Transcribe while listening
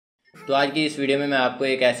तो आज की इस वीडियो में मैं आपको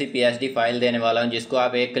एक ऐसी PSD फाइल देने वाला हूं जिसको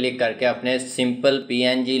आप एक क्लिक करके अपने सिंपल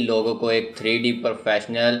PNG लोगो को एक 3D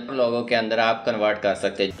प्रोफेशनल लोगो के अंदर आप कन्वर्ट कर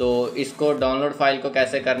सकते हैं। तो इसको डाउनलोड फाइल को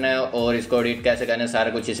कैसे करना है और इसको एडिट कैसे करना है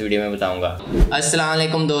सारा कुछ इस वीडियो में बताऊंगा। अस्सलाम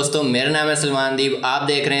वालेकुम दोस्तों, मेरा नाम है सलमान अदीब, आप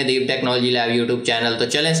देख रहे हैं अदीब टेक्नोलॉजी लैब यूट्यूब चैनल। तो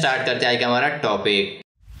चलें स्टार्ट करते हैं आज का हमारा टॉपिक।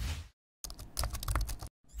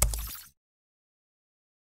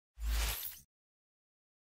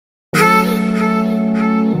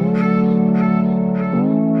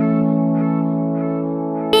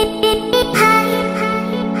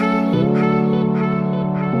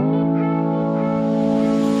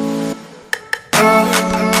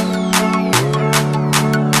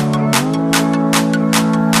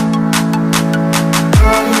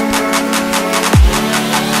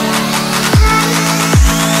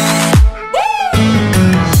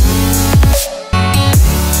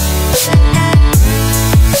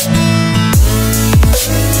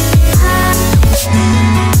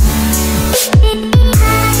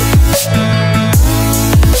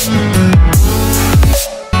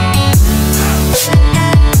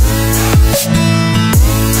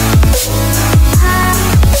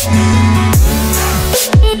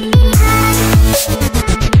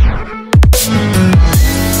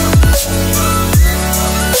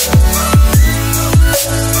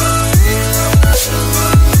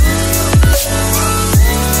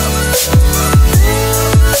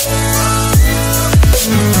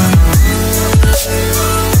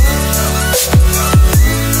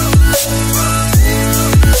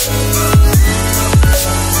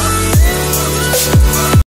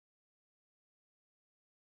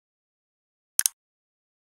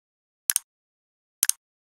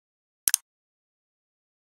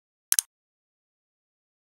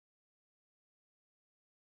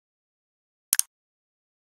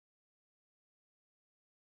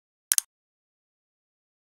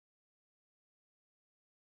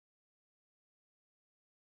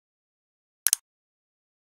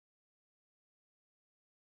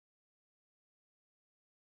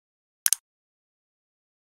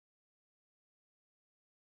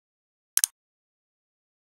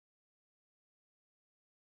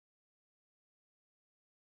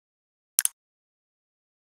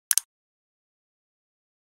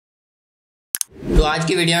 तो आज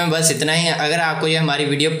की वीडियो में बस इतना ही है। अगर आपको ये हमारी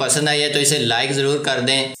वीडियो पसंद आई है तो इसे लाइक ज़रूर कर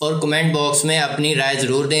दें और कमेंट बॉक्स में अपनी राय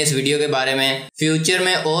ज़रूर दें इस वीडियो के बारे में। फ्यूचर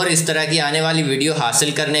में और इस तरह की आने वाली वीडियो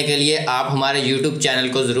हासिल करने के लिए आप हमारे यूट्यूब चैनल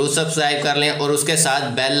को ज़रूर सब्सक्राइब कर लें और उसके साथ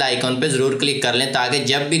बेल आइकॉन पर ज़रूर क्लिक कर लें ताकि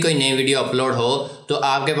जब भी कोई नई वीडियो अपलोड हो तो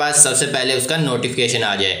आपके पास सबसे पहले उसका नोटिफिकेशन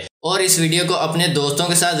आ जाए। और इस वीडियो को अपने दोस्तों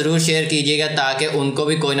के साथ ज़रूर शेयर कीजिएगा ताकि उनको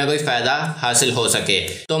भी कोई ना कोई फ़ायदा हासिल हो सके।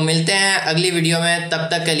 तो मिलते हैं अगली वीडियो में, तब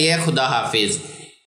तक के लिए खुदा हाफिज़।